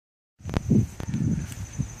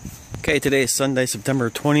Okay, today is Sunday, September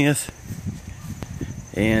 20th,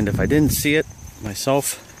 and if I didn't see it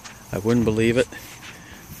myself, I wouldn't believe it,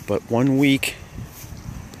 but 1 week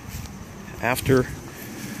after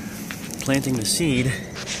planting the seed,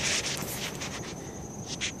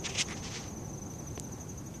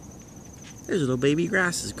 there's little baby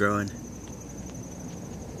grasses growing.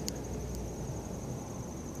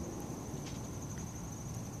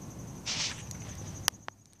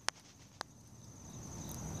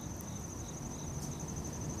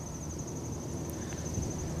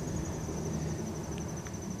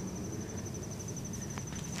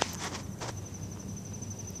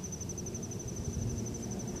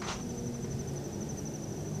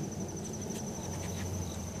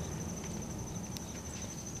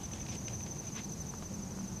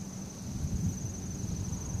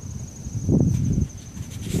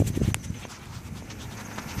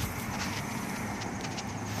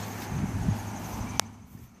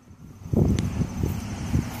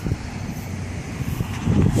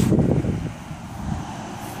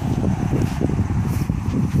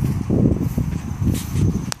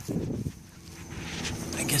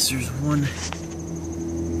 I guess there's one.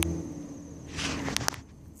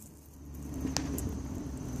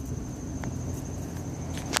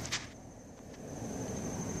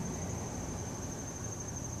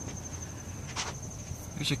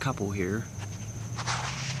 There's a couple here.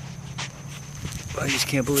 I just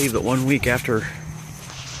can't believe that 1 week after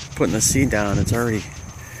putting the seed down, it's already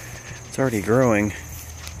growing.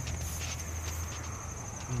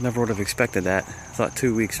 Never would have expected that. I thought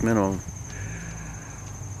 2 weeks minimum.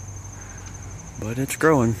 But it's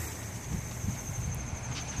growing.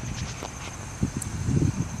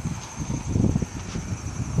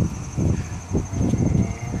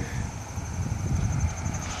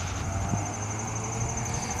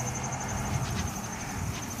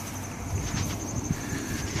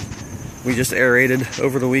 We just aerated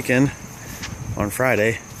over the weekend on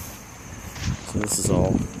Friday. So this is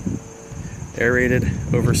all aerated,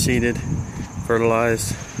 overseeded,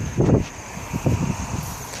 fertilized.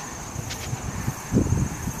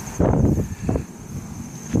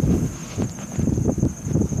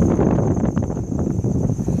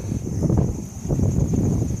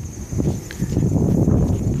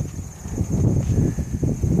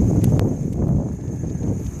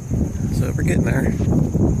 So we're getting there.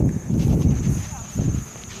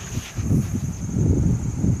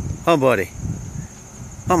 Oh, buddy.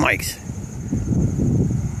 Oh, Mike's.